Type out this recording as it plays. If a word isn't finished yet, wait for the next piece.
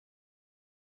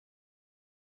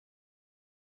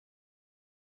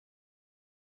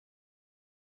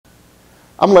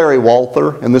I'm Larry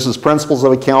Walther, and this is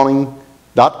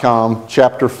principlesofaccounting.com,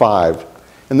 Chapter 5.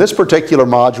 In this particular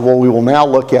module, we will now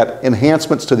look at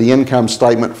enhancements to the income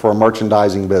statement for a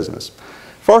merchandising business.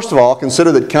 First of all,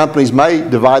 consider that companies may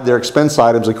divide their expense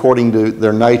items according to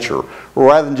their nature.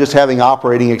 Rather than just having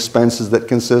operating expenses that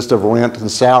consist of rent and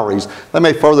salaries, they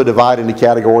may further divide into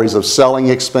categories of selling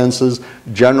expenses,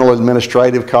 general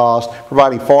administrative costs,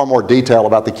 providing far more detail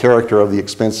about the character of the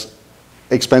expenses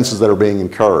that are being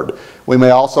incurred. We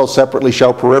may also separately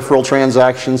show peripheral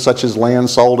transactions such as land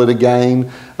sold at a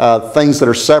gain, things that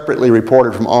are separately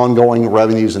reported from ongoing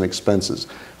revenues and expenses.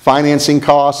 Financing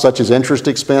costs such as interest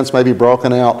expense may be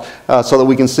broken out so that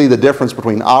we can see the difference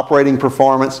between operating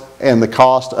performance and the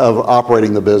cost of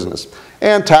operating the business.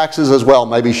 And taxes as well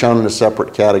may be shown in a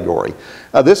separate category.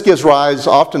 This gives rise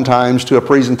oftentimes to a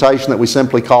presentation that we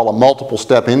simply call a multiple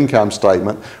step income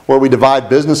statement, where we divide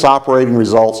business operating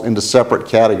results into separate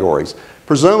categories.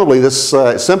 Presumably this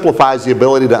simplifies the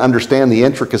ability to understand the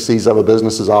intricacies of a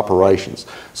business's operations.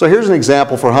 So here's an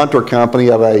example for Hunter Company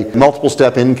of a multiple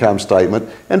step income statement.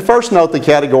 And first note the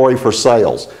category for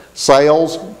sales.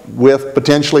 Sales with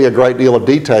potentially a great deal of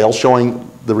detail showing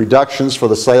the reductions for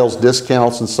the sales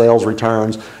discounts and sales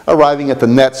returns, arriving at the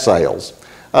net sales.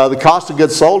 The cost of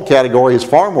goods sold category is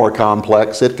far more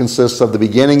complex. It consists of the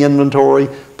beginning inventory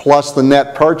plus the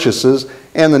net purchases,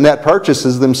 and the net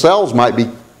purchases themselves might be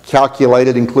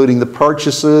calculated including the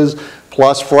purchases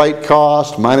plus freight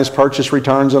cost minus purchase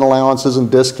returns and allowances and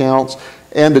discounts,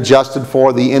 and adjusted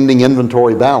for the ending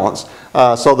inventory balance.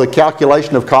 So the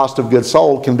calculation of cost of goods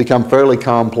sold can become fairly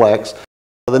complex.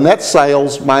 The net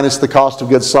sales minus the cost of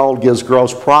goods sold gives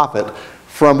gross profit,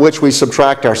 from which we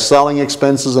subtract our selling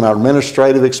expenses and our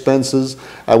administrative expenses.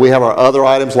 We have our other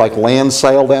items like land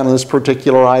sale down in this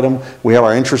particular item. We have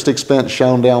our interest expense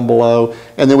shown down below.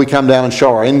 And then we come down and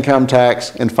show our income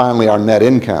tax and finally our net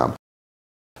income.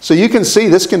 So you can see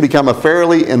this can become a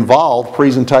fairly involved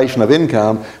presentation of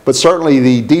income, but certainly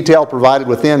the detail provided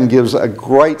within gives a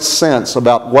great sense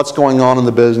about what's going on in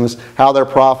the business, how their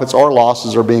profits or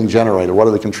losses are being generated, what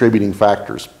are the contributing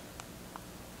factors.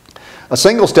 A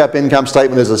single-step income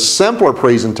statement is a simpler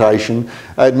presentation.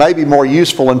 It may be more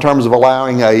useful in terms of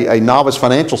allowing a novice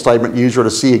financial statement user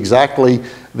to see exactly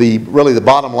the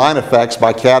bottom line effects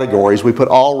by categories. We put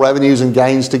all revenues and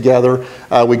gains together,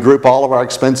 we group all of our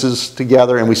expenses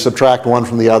together, and we subtract one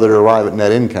from the other to arrive at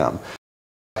net income.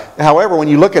 However, when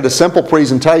you look at a simple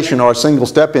presentation or a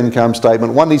single-step income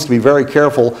statement, one needs to be very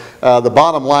careful. The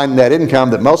bottom line net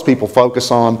income that most people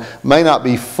focus on may not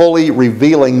be fully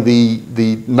revealing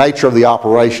the nature of the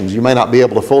operations. You may not be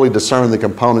able to fully discern the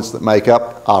components that make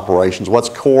up operations, what's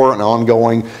core and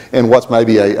ongoing, and what's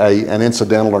maybe an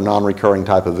incidental or non-recurring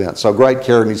type event. So great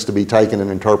care needs to be taken in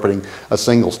interpreting a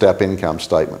single-step income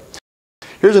statement.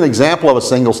 Here's an example of a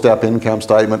single-step income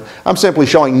statement. I'm simply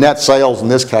showing net sales in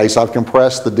this case. I've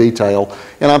compressed the detail,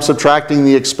 and I'm subtracting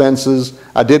the expenses.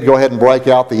 I did go ahead and break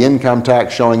out the income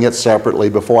tax, showing it separately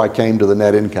before I came to the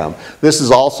net income. This is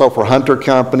also for Hunter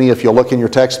Company. If you'll look in your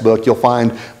textbook, you'll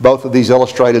find both of these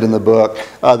illustrated in the book.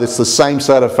 It's the same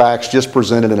set of facts, just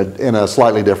presented in a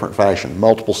slightly different fashion,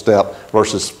 multiple step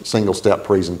versus single step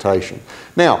presentation.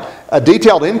 Now, a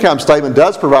detailed income statement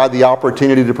does provide the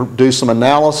opportunity to do some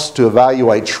analysis, to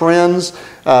evaluate trends,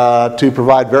 to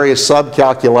provide various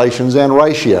sub-calculations and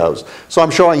ratios. So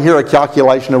I'm showing here a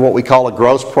calculation of what we call a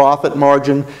gross profit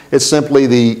margin. It's simply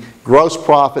the gross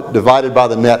profit divided by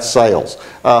the net sales.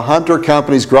 Hunter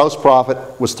Company's gross profit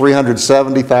was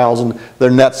 $370,000.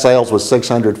 Their net sales was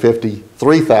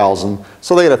 $653,000.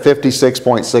 So they had a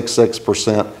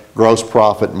 56.66% gross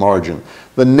profit margin.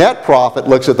 The net profit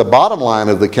looks at the bottom line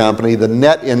of the company, the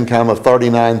net income of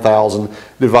 $39,000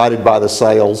 divided by the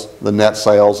sales, the net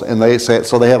sales, and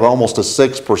so they have almost a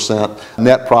 6%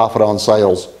 net profit on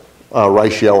sales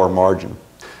ratio or margin.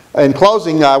 In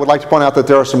closing, I would like to point out that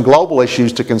there are some global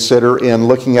issues to consider in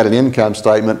looking at an income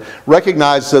statement.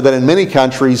 Recognize that in many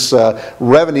countries,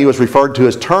 revenue is referred to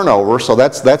as turnover, so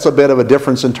that's a bit of a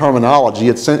difference in terminology.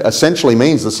 It essentially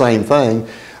means the same thing.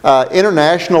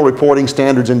 International reporting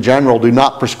standards in general do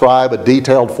not prescribe a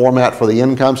detailed format for the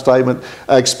income statement.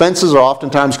 Expenses are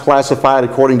oftentimes classified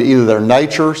according to either their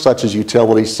nature, such as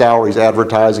utilities, salaries,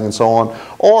 advertising, and so on,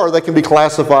 or they can be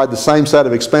classified, the same set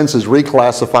of expenses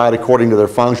reclassified according to their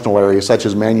functional areas, such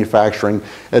as manufacturing,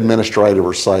 administrative,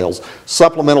 or sales.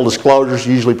 Supplemental disclosures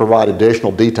usually provide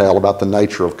additional detail about the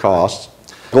nature of costs.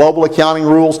 Global accounting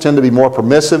rules tend to be more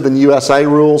permissive than USA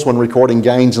rules when recording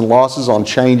gains and losses on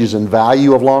changes in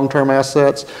value of long-term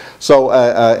assets. So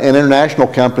an international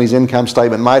company's income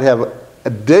statement might have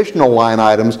additional line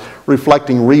items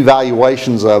reflecting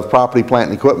revaluations of property, plant,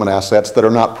 and equipment assets that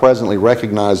are not presently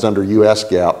recognized under U.S.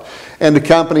 GAAP. And the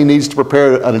company needs to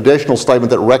prepare an additional statement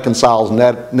that reconciles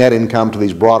net income to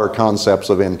these broader concepts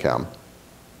of income.